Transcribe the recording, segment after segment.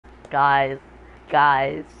guys.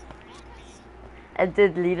 Guys. It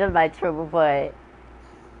deleted my triple play.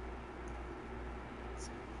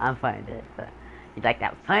 I'm fine with it. But you like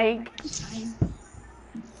that fake?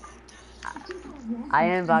 I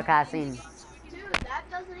am broadcasting. Dude, that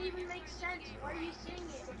doesn't even make sense. Why are you saying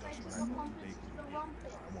it? It's like the rumpus to the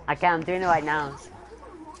rumpus. Okay, I'm doing it right now.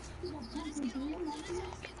 Dude, you're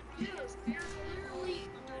literally,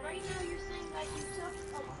 right now you're saying that you took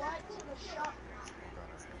a butt to the shop.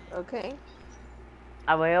 Okay.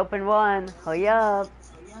 I will open one. Hurry up.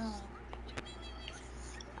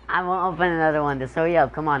 I won't open another one. Just hurry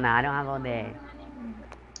up. Come on now. I don't have all day.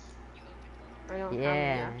 I don't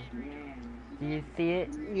Yeah. have Do you see it?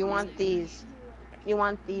 enough. You want these. You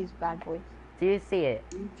want these bad boys. Do you see it?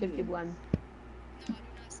 51.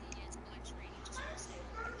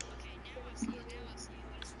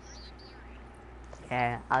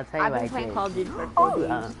 Okay, I'll tell you I've what I been playing did. Call of Duty for 4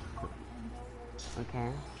 days.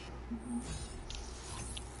 Okay.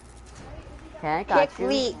 Okay, got Kick you.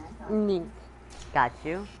 me. Got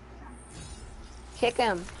you. Kick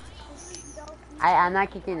him. I'm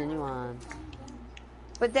not kicking anyone.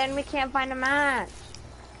 But then we can't find a match.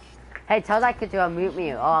 Hey, tell that kid to unmute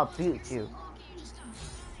me or I'll boot you.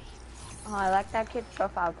 Oh, I like that kid's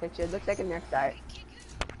profile picture. It looks like a Nerf dart.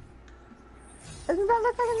 Doesn't that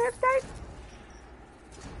look like a Nerf dart?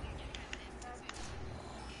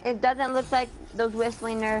 It doesn't look like those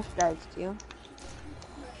whistling Nerf darts to you.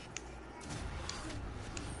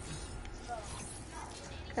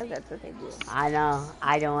 Because that's what they do. I know.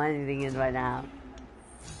 I don't want anything in right now.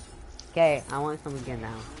 Okay, I want some again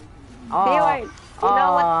now. Anyway, you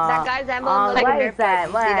know what? That guy's emblem looks like a why Nerf is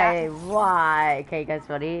that? dart. You see that? Why? Okay, guys,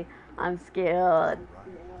 ready? I'm scared.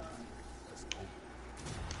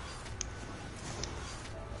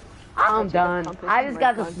 I'm done. I just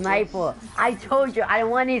got the sniper. I told you I don't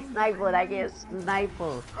want any sniper. I get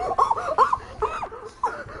sniper.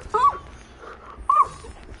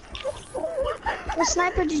 What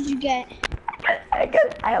sniper did you get?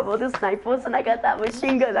 I have all the snipers and I got that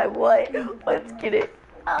machine gun. I want. Let's get it.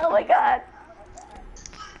 Oh my god.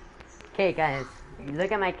 Okay, guys,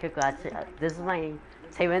 look at my kick watch. This is my.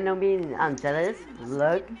 Say when don't be jealous.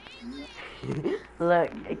 Look.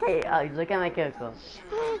 Look. Okay, look at my kick.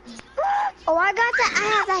 Oh, I got that. I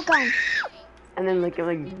have that gun. And then look at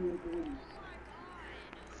my.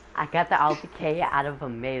 I got the RPK out of a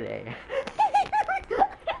melee.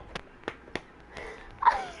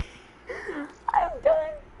 I'm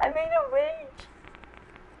done. I made a rage.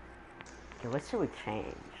 Okay, what should we change?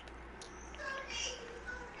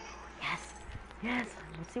 Yes. Yes.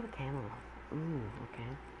 Let's see what camera. Ooh,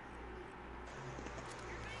 okay.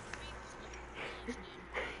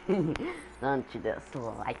 Don't you just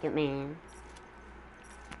like it, man?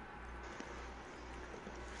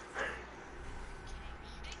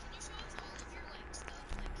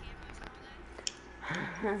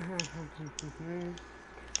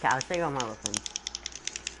 Okay, I'll show you all my weapons.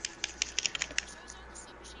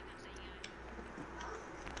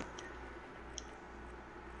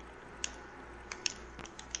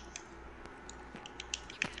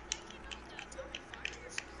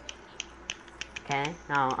 Okay,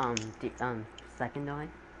 now second door.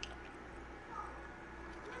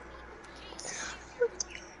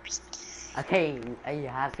 Okay, are you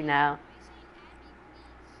happy now?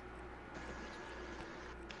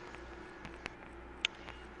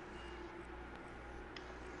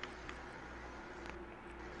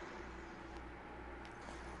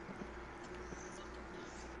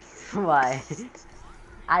 Why?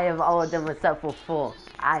 I have all of them except for 4.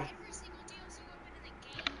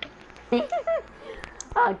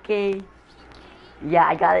 Okay. Yeah,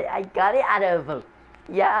 I got it. I got it out of.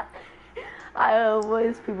 Yeah. What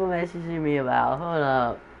is people messaging me about? Hold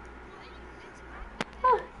up.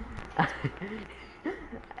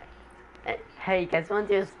 Hey, you guys want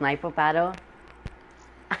to do a sniper battle?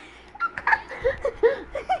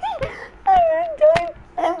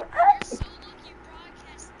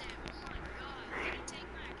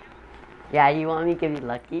 Yeah, you want me to give you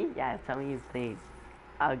lucky? Yeah, tell me you please.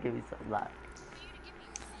 I'll give you some luck.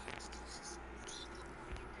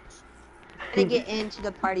 To get into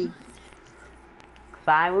the party.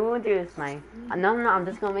 Fine, we won't do this, Mike. No, I'm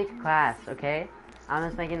just gonna make a class, okay? I'm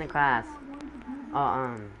just making a class.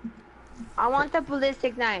 Oh, I want the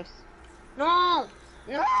ballistic knives. No!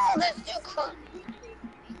 No, let's do close.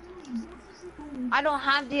 I don't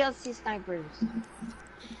have DLC snipers.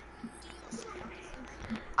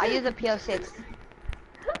 I use a PO6.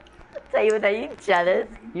 Tell you what, are you jealous?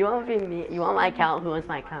 You want to be me? You want my account? Who wants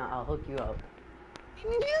my account? I'll hook you up.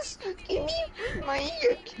 Just give me my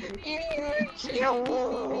account.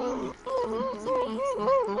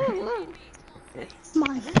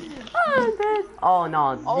 My. Oh, dead. Oh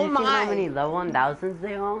no, did Oh you see how my. many low 1000s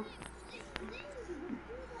they are?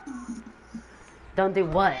 Don't do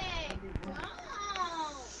what? Hey, no.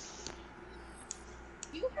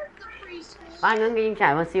 You hurt the preschool. I'm gonna game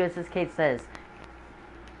chat. Let's see what this kid says.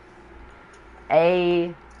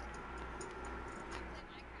 I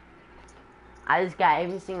just got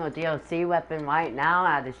every single DLC weapon right now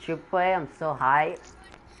out of Troop Play. I'm so hyped.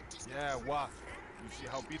 Yeah, what? You see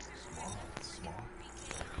how big? Smart.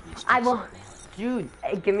 I will, dude.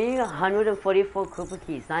 Hey, give me 144 Cooper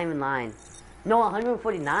keys. Not even lying. No,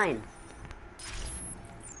 149.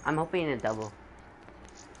 I'm hoping a double.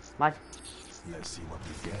 Watch. Let's see what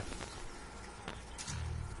we get.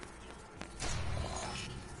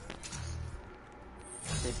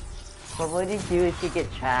 What would you do if you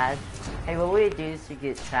get trashed? Hey, what would you do if you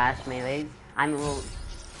get trashed, Melee? I'm a little.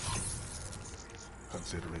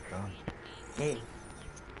 Consider it done. Hey.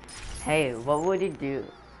 Hey, what would you do?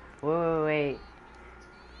 Wait.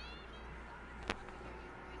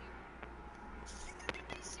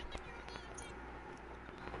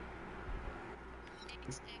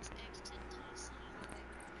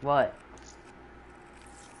 What?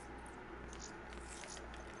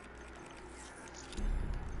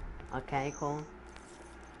 Okay, cool.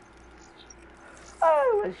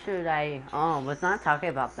 Oh, what should I? Oh, let's not talk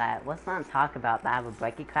about that. Let's not talk about that with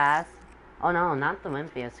Breaky class. Oh no, not the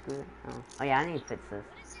Olympia. Screw it. Oh yeah, I need to fix this.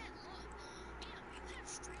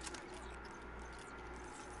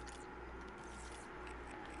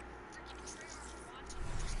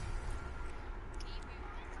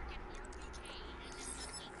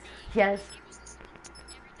 Yes.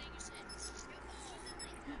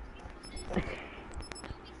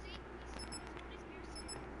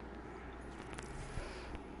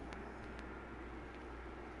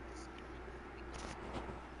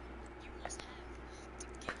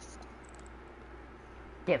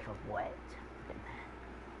 Gift of what?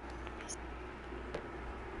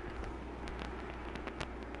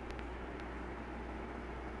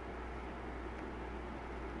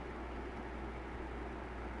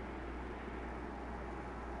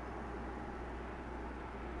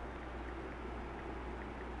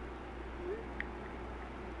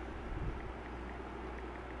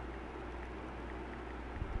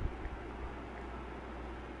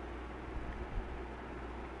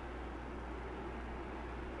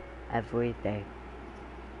 Every day.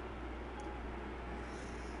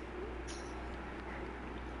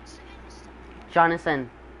 Jonathan.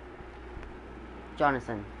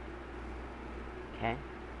 Okay.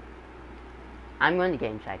 I'm going to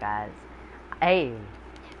game chat, guys. Hey.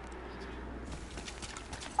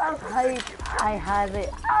 I'm hyped. I have it.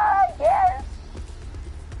 Ah, yes.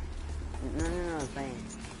 No,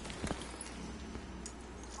 thanks.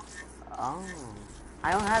 Oh.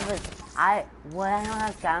 I don't have a... I don't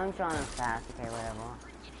have sound on as fast. Okay, whatever.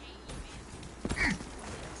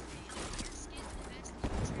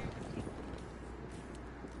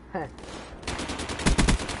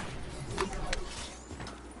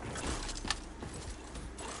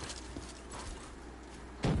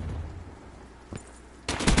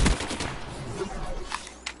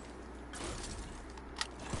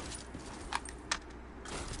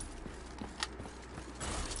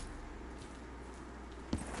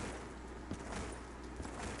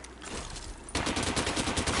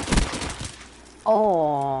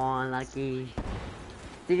 Oh, lucky.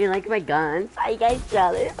 Did you like my guns? Are you guys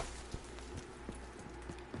jealous?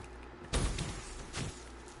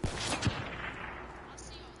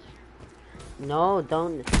 No,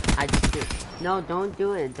 don't. No, don't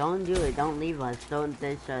do it. Don't do it. Don't leave us. Don't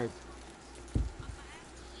ditch us.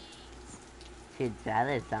 You're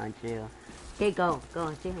jealous, aren't you? Okay, go.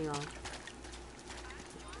 See how you go.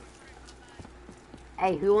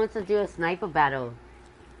 Hey, who wants to do a sniper battle?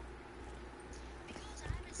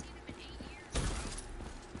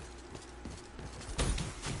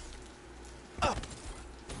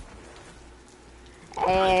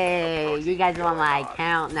 Hey, you guys want my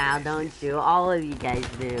account now, don't you? All of you guys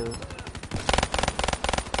do.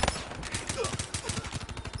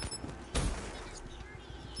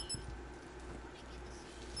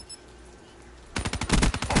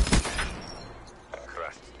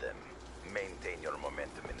 Crushed them. Maintain your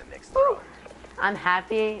momentum in the next round. I'm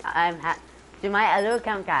happy. Dude, my other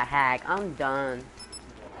account got hacked. I'm done.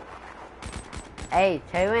 Hey,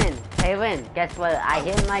 Taylin, guess what? I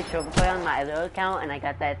hit my triple play on my other account and I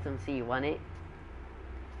got that SMC. You want it?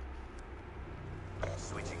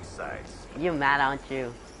 Switching sides. You mad, aren't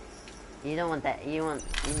you? You don't want that. You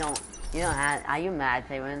don't have. Are you mad,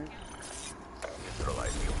 Taylin?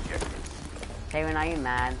 Neutralize the objectives. Taylin, are you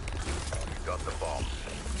mad? Got the bomb.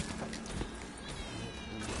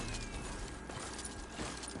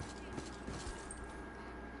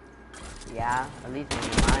 Yeah, at least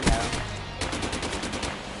with mine though.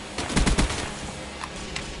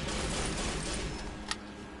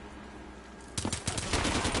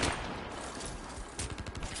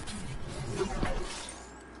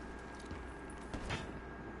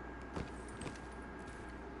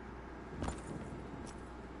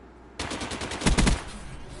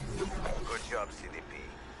 Good job, CDP.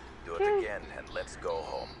 Do it again and let's go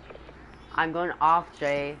home. I'm going off,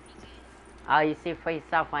 Jay. You see for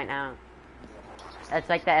yourself right now. It's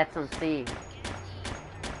like the SMC.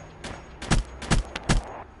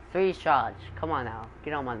 3 shots. Come on now.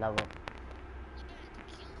 Get on my level.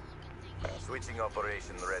 Switching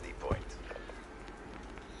operation ready point.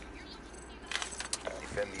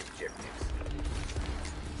 Defend the objectives.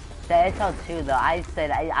 The SL2 though, I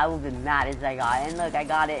said I would be mad as I got it. And look, I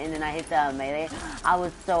got it and then I hit the melee. I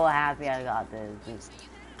was so happy I got this.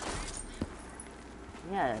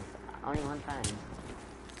 Yes, only one time.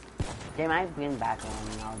 They might bring back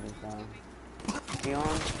on and I'll do so. You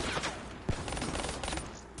on?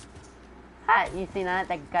 Hi, you see that?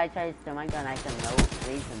 That guy tried to steal my gun. I said no,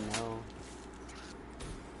 please no.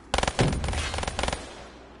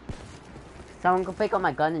 Someone go pick up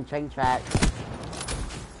my gun and train track.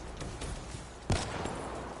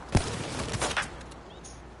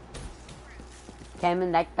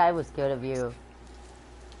 Cameron, that guy was scared of you.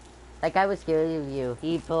 That guy was scared of you.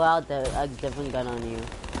 He pulled out a different gun on you.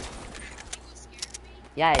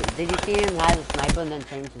 Yeah, did you see him have a sniper and then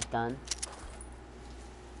change his gun?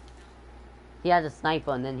 He has a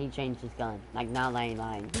sniper and then he changed his gun. Like, not lying.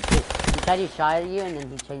 He tried to shot at you and then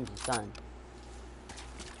he changed his gun.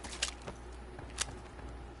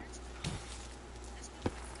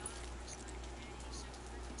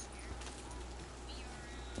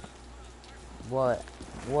 What?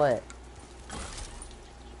 What?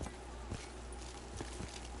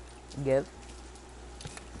 Give.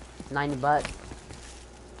 90 bucks.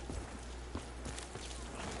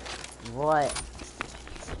 What?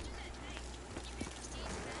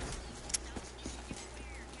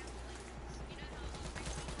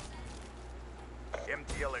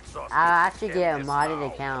 MTL exhausted. I should get a End this modded now.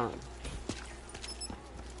 account.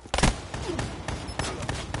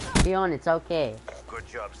 Leon, it's okay. Good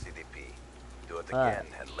job, CDP. Do it again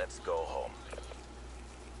and let's go home.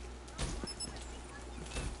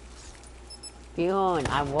 Leon,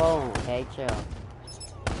 I won't. Okay, chill.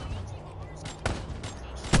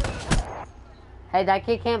 Hey, that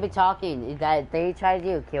kid can't be talking. Is that they tried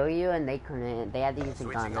to kill you and they couldn't. They had to use a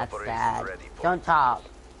gun. Switching That's operation sad. ready for- Don't talk.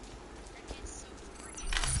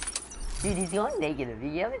 Dude, he's going negative.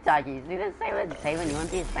 You haven't talked. You see this Saban, you want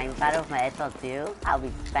to be a sniper battle with my SL2? I'll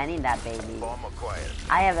be spending that baby. Bomb acquired.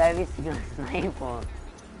 I have every single sniper.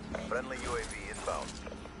 Friendly UAV inbound.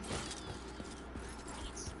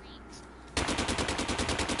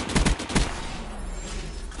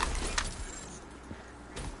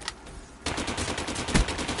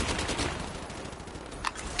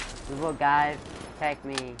 People, guys, protect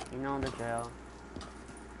me. You know the drill.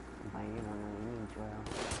 But you don't know the drill.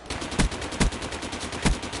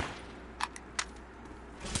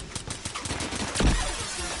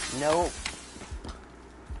 Nope.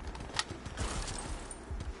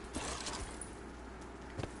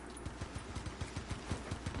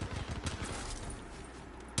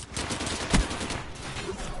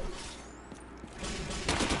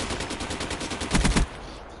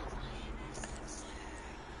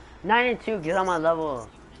 Nine and 2, get on my level.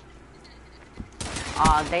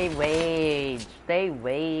 Aw, they wage. They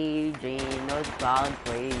waging. Those clouds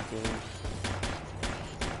waging.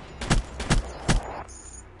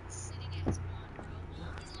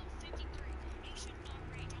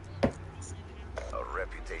 Our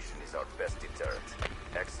reputation is our best deterrent.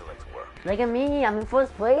 Excellent work. Look at me, I'm in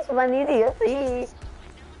first place with my new DLC.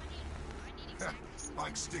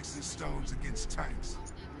 Like sticks and stones against tanks.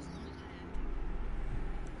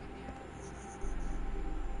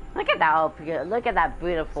 Look at that up here. Look at that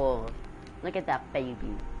beautiful. Look at that baby.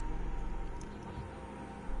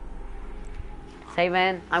 Save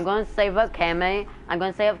in. I'm going to save up Kame. I'm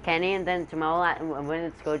going to save up Kenny, and then tomorrow when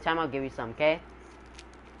it's go time, I'll give you some, okay?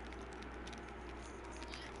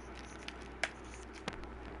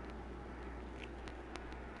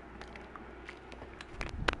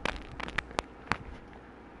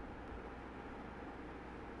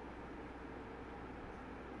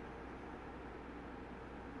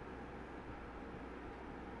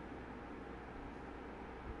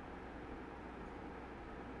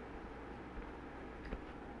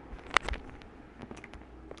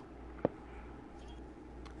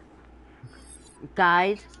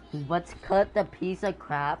 Guys, let's cut the piece of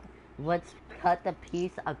crap. Let's cut the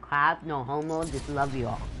piece of crap. No homo, just love you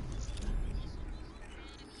all.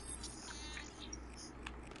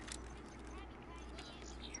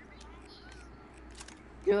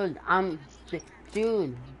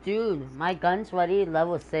 Dude, dude, my gun's ready,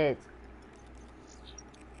 level 6.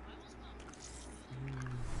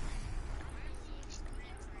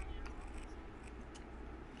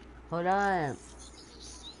 Hold up.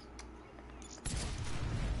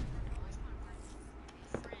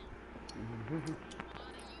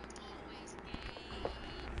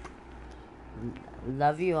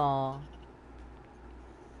 Love you all.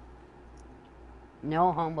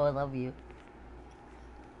 No homo, love you.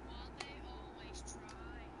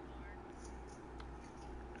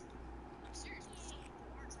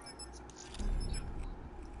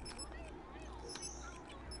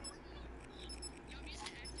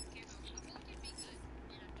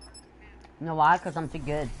 You know why? Because I'm too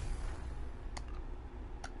good.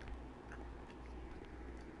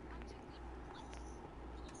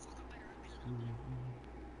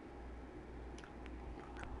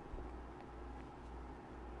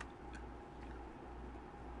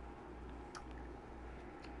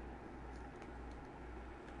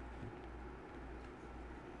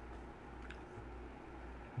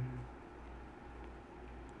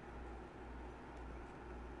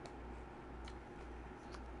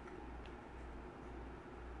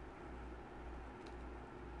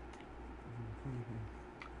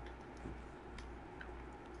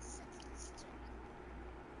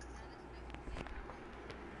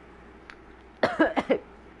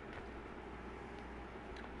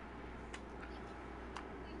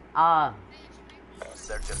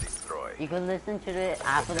 Search and destroy. You can listen to it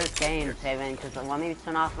after this game, Taven, because let me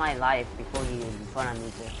turn off my life before you put on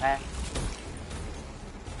music, okay?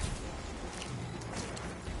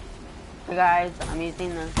 Hey guys, I'm using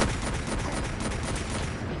this.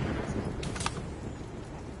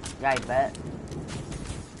 Yeah, I bet.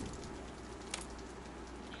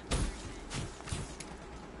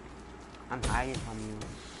 I'm hiding from you.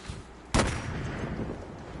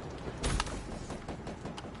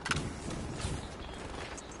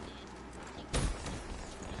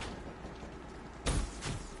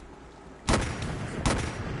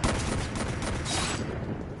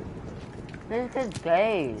 This is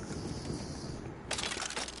gay.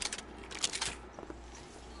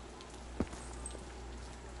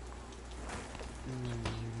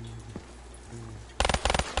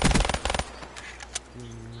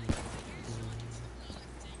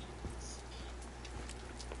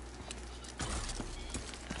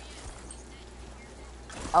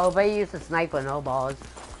 Oh, but he used a sniper, no balls.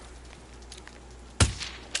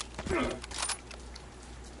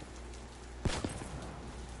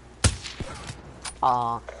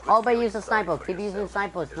 Oh, but use a sniper. Keep using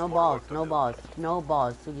snipers. No balls, no balls, no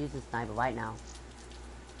balls. So use a sniper right now.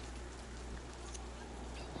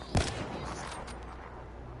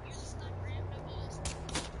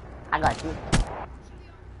 I got you.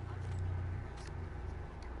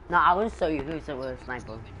 No, I will show you who's a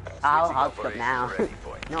sniper. I'll hard scope now.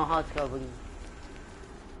 No hard scoping.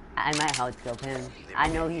 I might hard scope him. I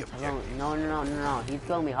know he's going. No. He's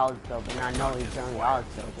going to be hard scoping. I know he's going to be hard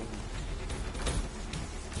scoping.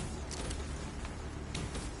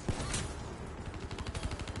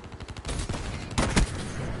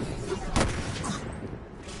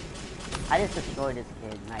 I just destroyed this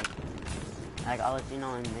kid, like I'll let you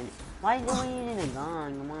know in a minute. Why do you need a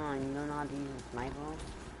gun? Come on, you don't know how to use a sniper?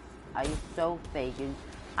 Are you so faking?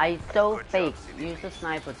 Are you so fake? Use the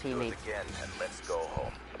sniper, teammate. Again and let's go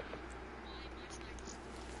home.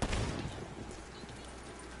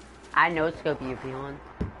 I know scope you, Peon.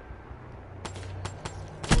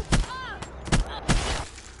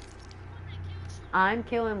 I'm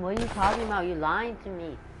killing. What are you talking about? You lying to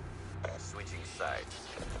me. Switching sides.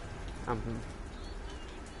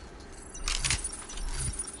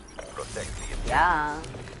 Protect the Yeah.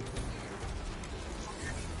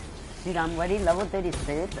 Dude, I'm ready. Level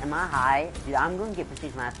 36. Am I high? Dude, I'm gonna get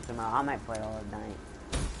Prestige Master tomorrow. I might play all night.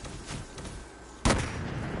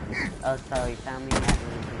 Oh, sorry. Found me.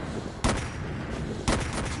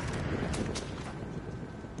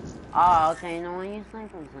 Oh, okay. No one use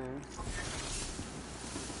snipers then.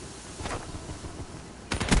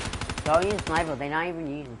 Don't use sniper. They're not even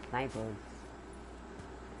using snipers.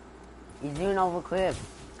 He's doing over clip.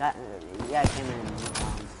 Yeah, I came in.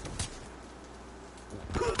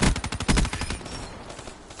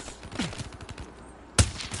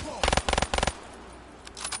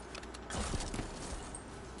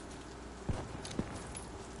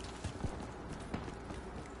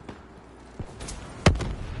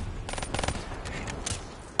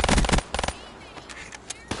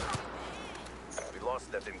 We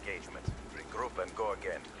lost that engagement. Regroup and go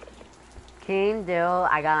again. King Dill,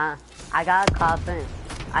 I got a coffin.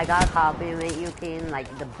 I gotta compliment you, King, like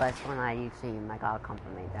the best one I've seen. I gotta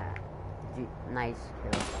compliment that. Nice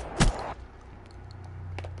kill.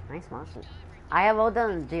 Nice monster. I have all the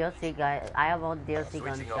DLC guys. I have all the DLC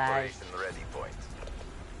guns, Switching guys. operation ready point.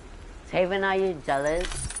 Taven, are you jealous?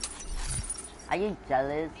 Are you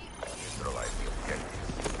jealous? Neutralize the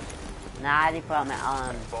objectives. Nah, I put on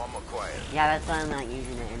my Bomb acquired. Yeah, that's why I'm not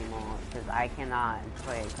using it anymore. Because I cannot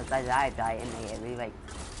play. Because I died immediately. Like,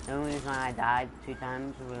 the only reason I died 2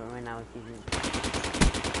 times was when I was using it.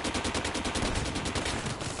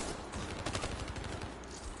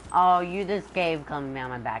 Oh, you just gave coming down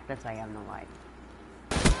my back. That's why I have no life.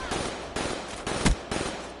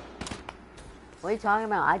 What are you talking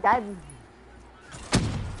about? I died.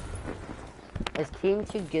 Is King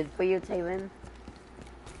too good for you, Taven?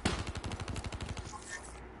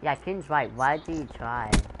 Yeah, King's right. Why do you try?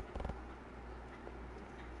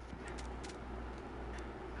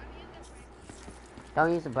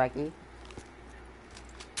 Don't use the brekkie.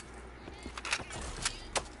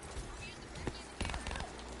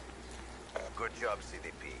 Good job,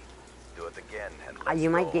 CDP. Do it again and let's You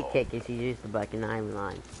might go get home. kicked if you use the brekkie, not even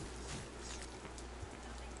lying.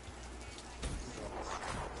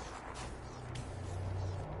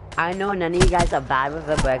 I know none of you guys are bad with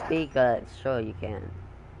the brekkie, but sure you can.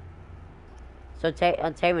 So,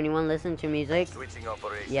 Taven, you want to listen to music? Switching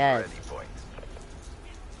operation Yes. ready point.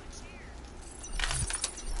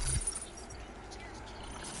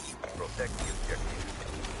 Protect the objective.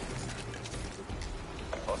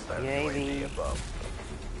 Hostile UAV. UAV above.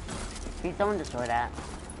 Please don't destroy that.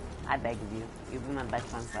 I beg of you. You'll be my best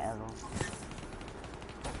friend forever.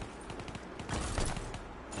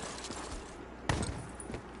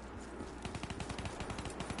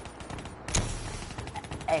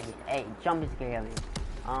 Hey, jump is gonna hear me.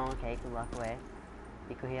 Oh, okay, can walk away.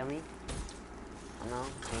 You can hear me? Oh, no,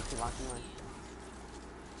 okay, keep walking away.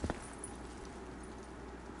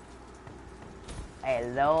 Hey,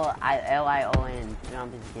 L-I-O-N,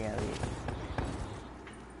 jump is scary.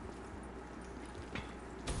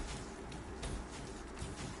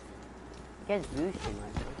 You guys boosting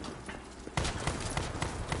like this.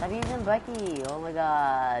 Stop using Bucky! Oh my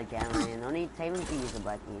god, Cameron. Only Taven to use a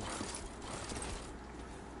Bucky.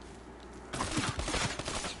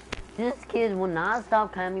 This kid will not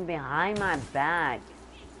stop coming behind my back.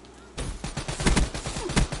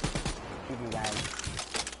 GG, guys.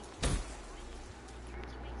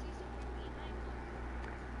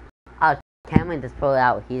 Oh, Cameron just pulled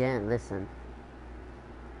out. He didn't listen.